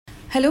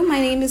Hello, my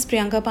name is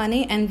Priyanka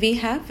Pane, and we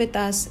have with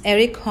us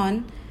Erik,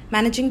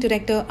 Managing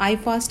Director,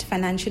 iFAST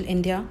Financial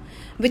India,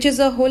 which is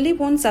a wholly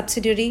owned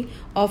subsidiary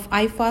of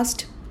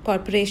iFAST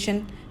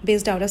Corporation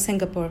based out of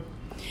Singapore.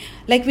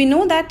 Like we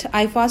know that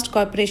iFAST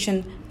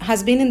Corporation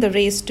has been in the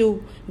race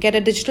to get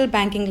a digital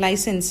banking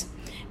license.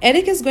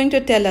 Erik is going to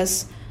tell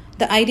us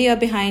the idea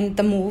behind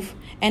the move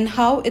and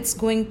how it's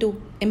going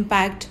to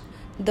impact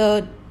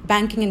the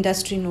banking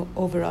industry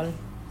overall.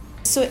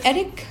 So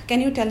Erik,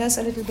 can you tell us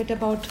a little bit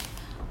about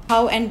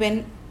how and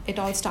when it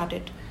all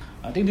started?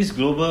 I think this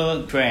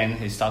global trend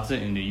has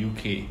started in the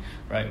UK,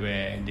 right,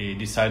 where they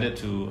decided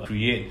to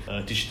create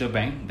a digital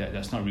bank that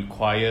does not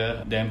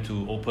require them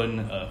to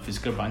open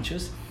physical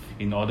branches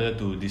in order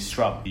to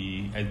disrupt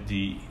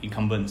the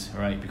incumbents,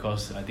 right?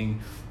 Because I think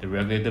the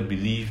regulator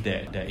believed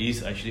that there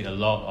is actually a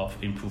lot of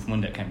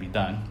improvement that can be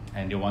done,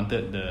 and they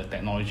wanted the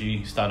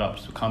technology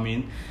startups to come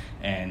in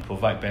and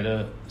provide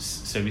better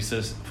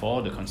services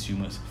for the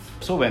consumers.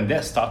 So when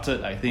that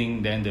started, I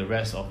think then the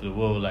rest of the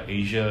world, like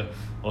Asia,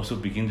 also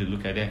begin to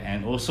look at it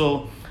and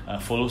also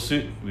follow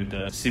suit with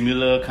the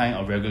similar kind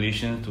of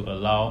regulations to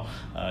allow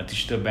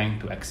digital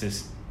bank to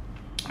access.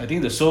 I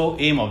think the sole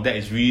aim of that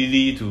is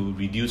really to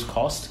reduce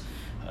cost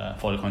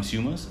for the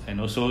consumers and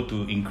also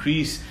to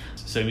increase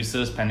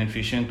services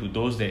penetration to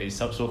those that is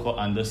so-called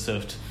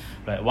underserved.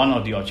 Right. One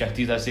of the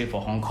objectives, let's say,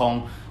 for Hong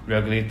Kong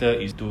regulator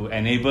is to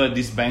enable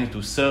these banks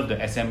to serve the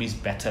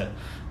SMEs better,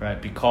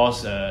 right?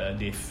 Because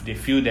they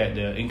feel that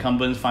the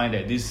incumbents find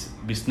that this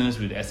business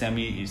with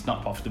SME is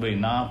not profitable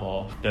enough,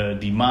 or the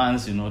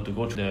demands, to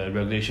go to the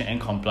regulation and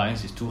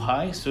compliance is too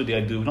high, so they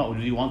do not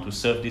really want to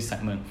serve this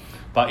segment.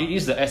 But it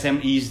is the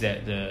SMEs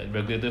that the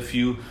regulator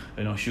feel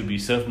should be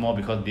served more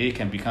because they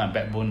can become a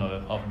backbone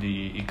of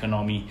the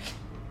economy.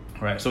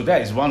 Right, so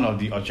that is one of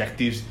the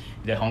objectives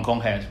that Hong Kong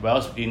has.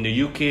 Whereas in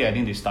the UK, I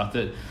think they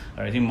started,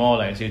 I think more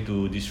like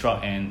to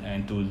disrupt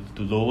and to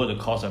lower the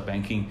cost of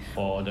banking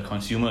for the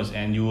consumers.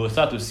 And you will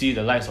start to see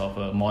the likes of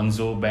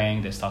Monzo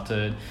Bank that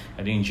started,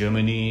 I think in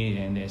Germany,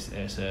 and there's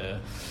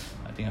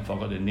I think I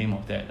forgot the name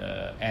of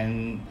that,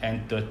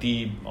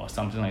 N30 or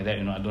something like that.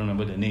 I don't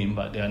remember the name,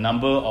 but there are a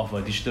number of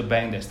digital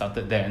banks that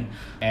started then,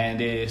 and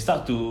they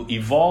start to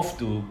evolve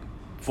to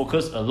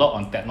focus a lot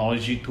on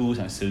technology tools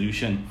and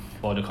solution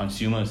for the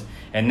consumers,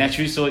 and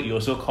naturally so it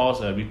also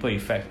caused a ripple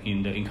effect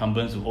in the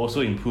incumbents to also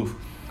improve,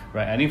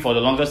 right? I think for the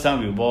longest time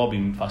we've all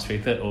been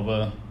frustrated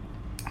over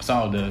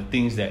some of the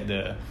things that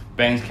the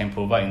banks can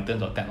provide in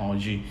terms of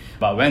technology,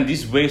 but when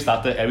this wave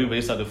started,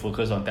 everybody started to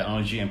focus on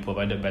technology and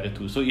provided better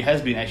tools. So it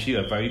has been actually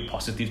a very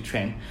positive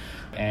trend,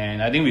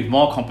 and I think with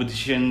more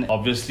competition,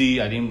 obviously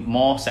I think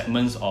more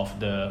segments of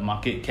the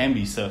market can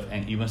be served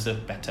and even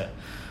served better.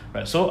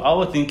 Right, so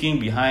our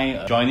thinking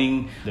behind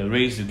joining the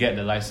race to get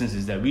the license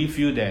is that we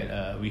feel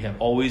that we have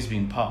always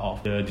been part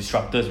of the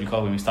disruptors,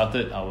 because when we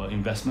started our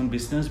investment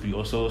business, we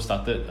also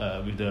started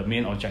with the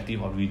main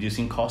objective of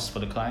reducing costs for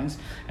the clients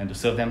and to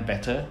serve them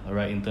better,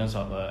 right, in terms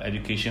of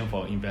education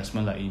for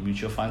investment, like in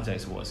mutual funds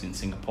as was in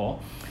Singapore.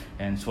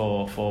 And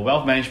so for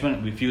wealth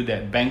management, we feel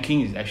that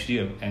banking is actually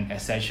an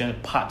essential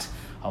part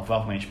of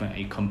wealth management.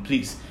 It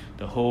completes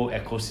the whole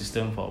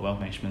ecosystem for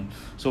wealth management.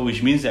 So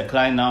which means that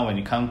client now, when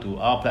they come to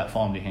our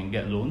platform, they can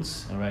get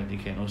loans, right? They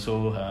can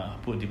also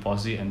put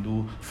deposit and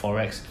do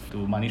forex, to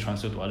money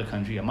transfer to other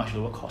countries at much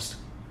lower cost.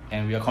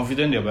 And we are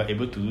confident that we are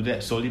able to do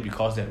that solely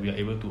because that we are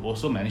able to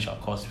also manage our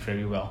costs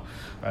very well,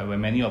 right? Where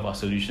many of our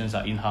solutions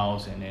are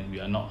in-house, and then we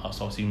are not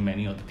outsourcing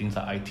many of the things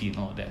like IT and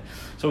all that.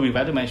 So with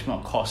better management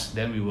of costs,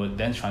 then we will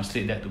then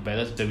translate that to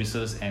better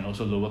services and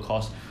also lower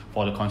costs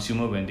for the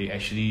consumer when they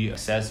actually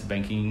access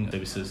banking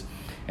services.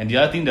 And the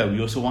other thing that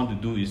we also want to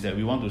do is that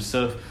we want to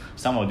serve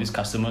some of these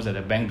customers that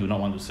the bank do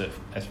not want to serve,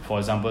 as for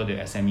example the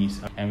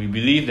SMEs. And we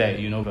believe that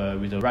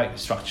with the right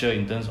structure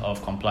in terms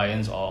of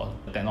compliance or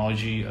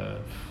technology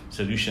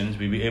solutions,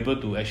 we'll be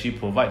able to actually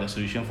provide the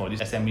solution for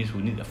these SMEs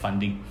who need the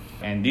funding.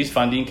 And this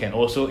funding can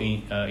also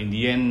in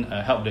the end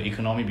help the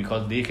economy,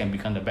 because they can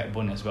become the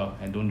backbone as well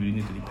and don't really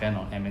need to depend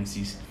on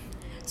MNCs.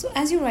 So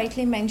as you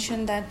rightly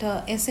mentioned that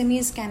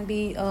SMEs can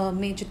be a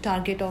major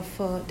target of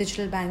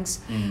digital banks.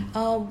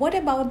 What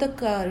about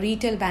the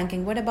retail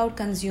banking? What about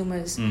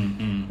consumers?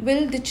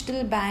 Will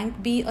digital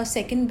bank be a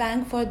second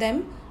bank for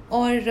them,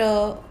 or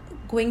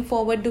going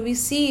forward, do we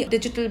see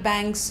digital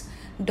banks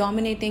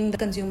dominating the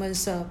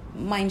consumers'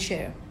 mind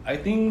share? I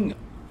think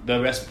the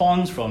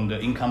response from the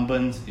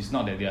incumbents is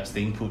not that they are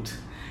staying put.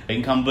 The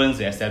incumbents,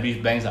 the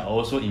established banks, are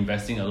also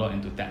investing a lot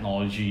into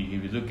technology.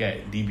 If you look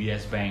at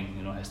DBS Bank,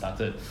 has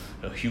started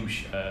a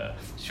huge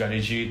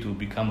strategy to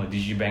become a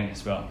digibank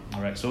as well.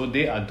 All right, so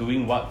they are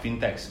doing what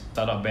fintechs,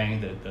 startup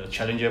banks, the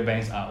challenger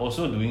banks are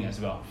also doing as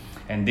well,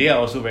 and they are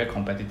also very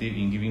competitive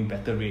in giving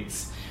better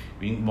rates,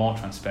 being more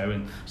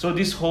transparent. So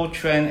this whole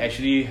trend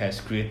actually has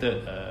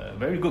created a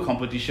very good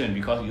competition,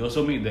 because it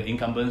also made the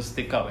incumbents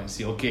take up and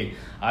say, okay,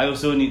 I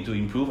also need to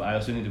improve, I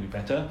also need to be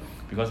better,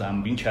 because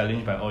I'm being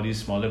challenged by all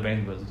these smaller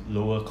banks with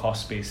lower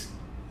cost base.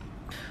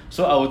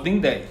 So I would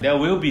think that there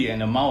will be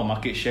an amount of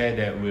market share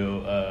that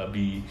will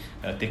be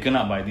taken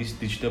up by this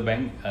digital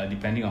bank,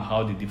 depending on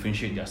how they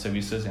differentiate their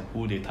services and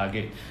who they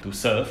target to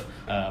serve.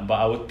 But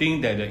I would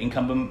think that the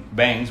incumbent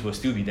banks will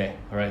still be there,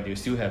 right? They will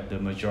still have the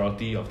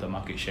majority of the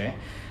market share.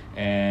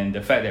 And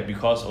the fact that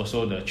because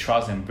also the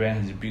trust and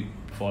brand has been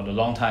for the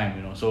long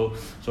time, so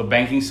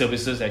banking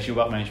services, actually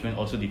wealth management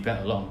also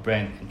depend a lot on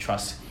brand and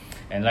trust.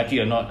 And like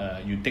it or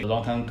not, you take a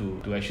long time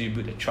to actually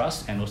build the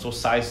trust, and also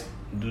size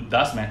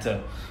does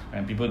matter.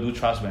 And people do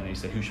trust when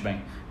it's a huge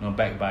bank,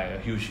 backed by a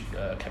huge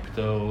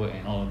capital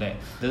and all of that.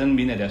 Doesn't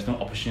mean that there's no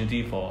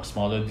opportunity for a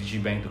smaller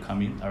digibank to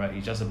come in. All right,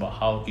 it's just about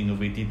how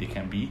innovative they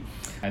can be.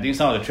 I think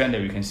some of the trend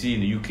that we can see in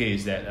the UK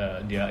is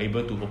that they are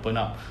able to open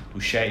up to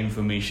share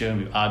information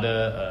with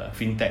other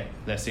fintech,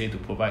 let's say, to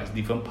provide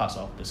different parts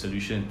of the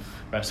solution.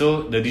 Right,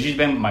 so the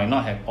digibank might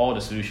not have all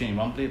the solution in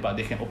one place, but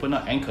they can open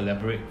up and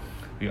collaborate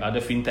with other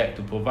fintech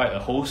to provide a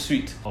whole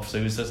suite of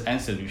services and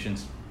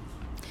solutions.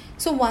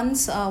 So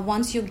once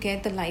you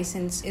get the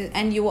license,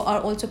 and you are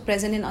also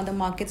present in other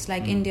markets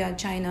like India,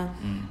 China,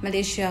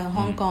 Malaysia,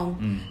 Hong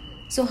Kong.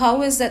 So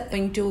how is that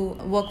going to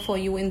work for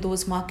you in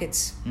those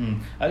markets?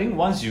 I think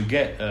once you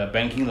get a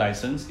banking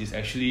license, it's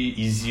actually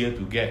easier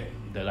to get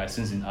the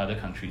license in other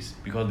countries,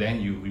 because then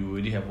you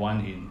already have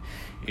one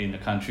in a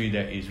country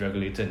that is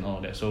regulated and all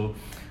that. So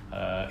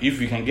if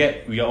we can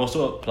get, we are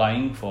also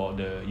applying for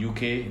the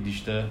UK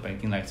digital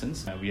banking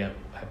license. We have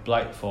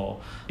applied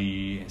for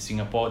the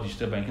Singapore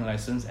digital banking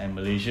license, and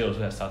Malaysia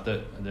also has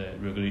started the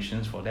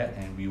regulations for that,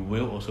 and we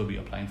will also be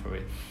applying for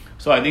it.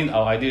 So I think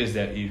our idea is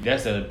that if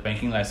there's a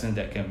banking license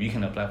that we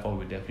can apply for,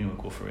 we definitely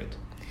will go for it.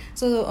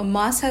 So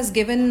MAS has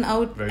given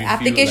out Very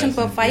application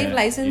for 5 yeah,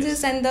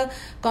 licenses, yes. And the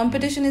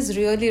competition is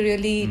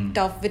really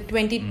tough, with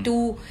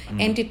 22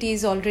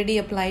 entities already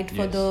applied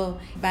for the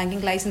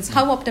banking license.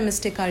 How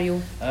optimistic are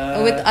you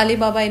with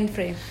Alibaba in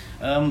frame?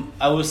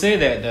 I would say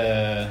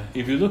that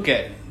if you look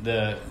at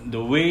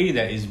the way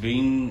that is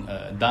being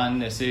done,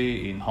 let's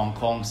say in Hong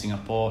Kong,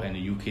 Singapore and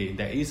the UK,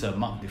 there is a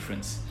marked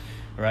difference,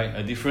 right?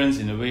 A difference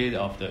in the way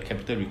of the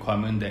capital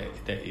requirement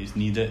that is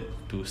needed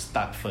to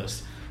start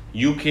first.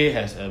 UK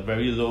has a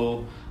very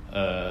low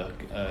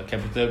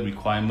capital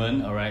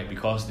requirement, all right,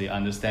 because they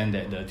understand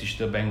that the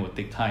digital bank will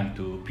take time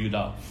to build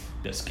up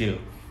the scale,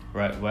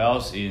 right?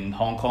 Whereas in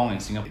Hong Kong and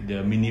Singapore,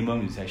 the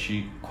minimum is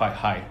actually quite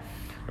high.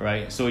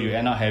 Right, so you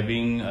end up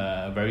having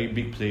very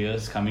big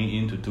players coming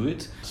in to do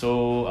it.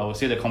 So I would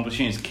say the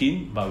competition is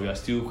keen, but we are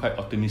still quite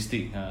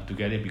optimistic to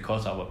get it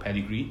because of our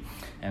pedigree,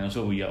 and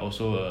also we are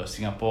also a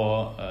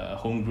Singapore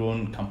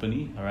homegrown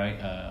company. All right,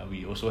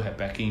 we also have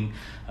backing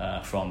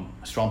from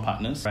strong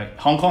partners. Right,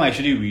 Hong Kong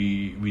actually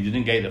we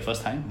didn't get it the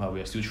first time, but we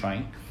are still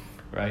trying.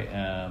 Right,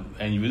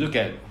 and if you look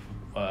at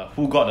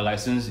who got the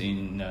license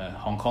in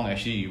Hong Kong,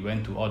 actually it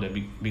went to all the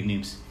big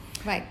names.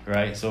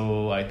 Right.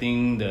 So I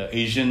think the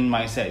Asian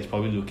mindset is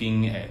probably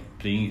looking at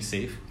playing it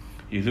safe.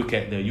 You look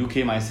at the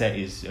UK mindset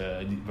is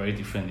very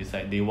different. It's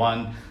like they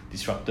want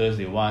disruptors,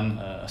 they want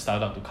a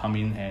startup to come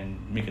in and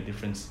make a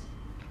difference.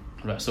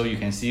 Right. So you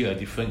can see a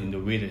difference in the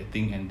way they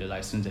think and the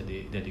license that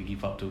they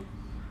give out to.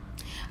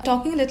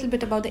 Talking a little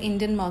bit about the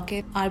Indian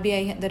market,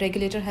 RBI, the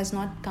regulator, has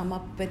not come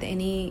up with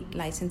any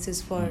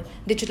licenses for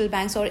digital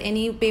banks or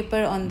any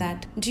paper on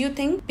that. Do you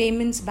think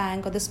payments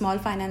bank or the small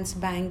finance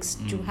banks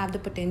do have the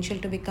potential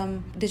to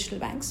become digital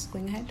banks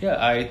going ahead? Yeah,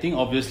 I think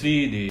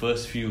obviously the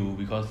first few,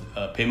 because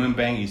a payment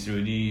bank is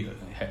really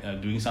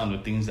doing some of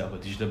the things that a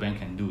digital bank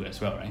can do as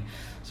well, right?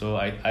 So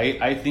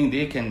I think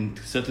they can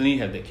certainly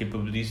have the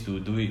capabilities to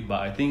do it,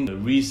 but I think the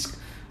risk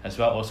as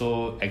well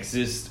also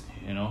exists,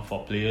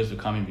 for players to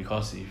come in,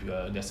 because if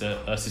there's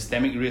a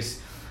systemic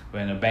risk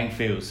when a bank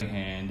fails,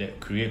 and that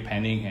create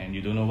panic, and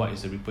you don't know what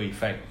is the ripple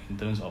effect in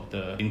terms of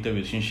the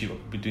interrelationship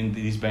between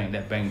this bank and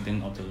that bank,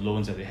 in terms of the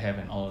loans that they have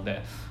and all of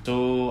that.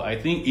 So I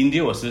think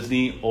India will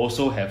certainly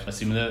also have a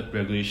similar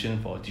regulation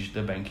for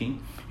digital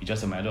banking. It's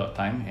just a matter of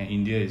time, and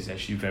India is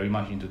actually very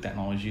much into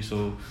technology,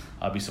 so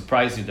I'll be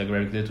surprised if the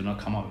regulator do not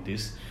come up with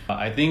this.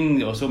 I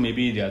think also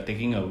maybe they are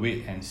taking a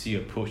wait and see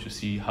approach to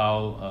see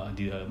how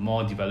the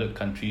more developed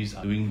countries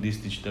are doing this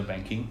digital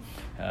banking,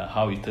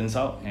 how it turns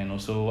out, and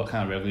also what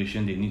kind of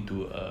regulation they need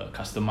to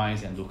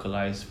customize and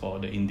localize for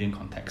the Indian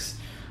context.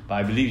 But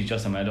I believe it's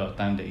just a matter of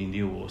time that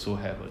India will also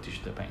have a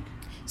digital bank.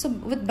 So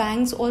with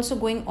banks also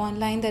going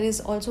online, there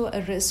is also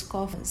a risk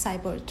of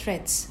cyber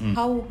threats.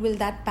 How will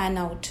that pan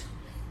out?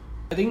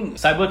 I think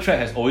cyber threat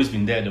has always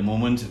been there the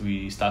moment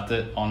we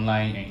started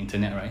online and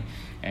internet, right?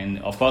 And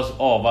of course,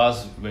 all of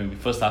us, when we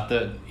first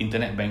started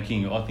internet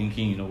banking, we're all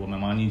thinking, will my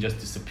money just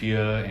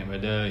disappear and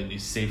whether it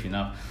is safe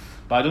enough.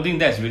 But I don't think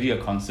that's really a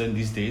concern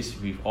these days,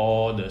 with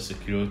all the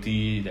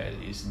security that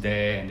is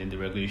there, and then the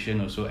regulation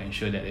also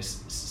ensure that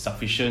there's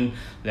sufficient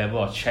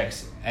level of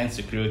checks and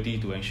security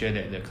to ensure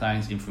that the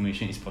client's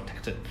information is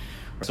protected.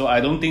 So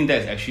I don't think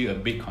that's actually a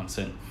big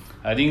concern.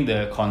 I think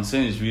the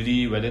concern is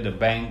really whether the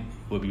bank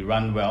will be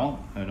run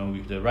well,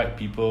 with the right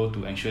people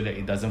to ensure that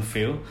it doesn't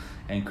fail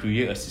and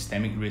create a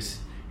systemic risk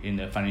in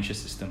the financial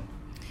system.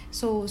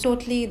 So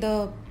totally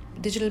the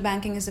digital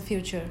banking is the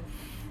future.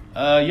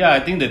 Yeah, I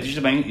think the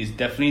digital banking is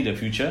definitely the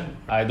future.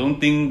 I don't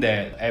think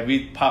that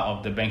every part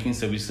of the banking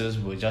services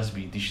will just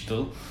be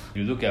digital. If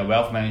you look at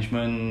wealth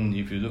management,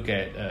 if you look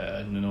at,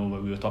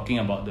 when we were talking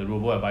about the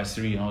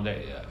robo-advisory and all that,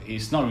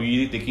 it's not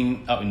really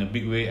taking out in a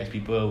big way as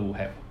people who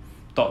have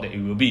thought that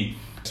it will be.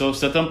 So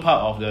certain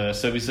part of the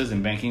services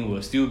in banking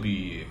will still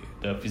be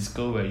the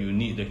physical, where you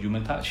need the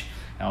human touch.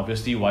 And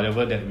obviously,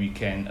 whatever that we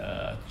can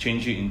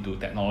change it into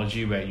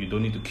technology where you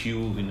don't need to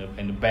queue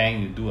in the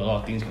bank, you do a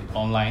lot of things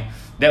online,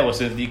 that will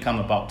certainly come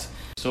about.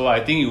 So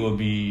I think it will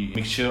be a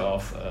mixture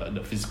of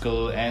the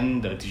physical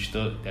and the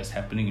digital that's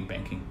happening in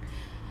banking.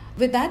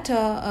 With that,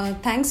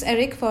 thanks,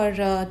 Erik, for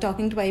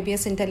talking to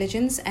IBS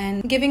Intelligence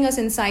and giving us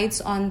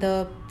insights on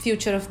the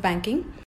future of banking.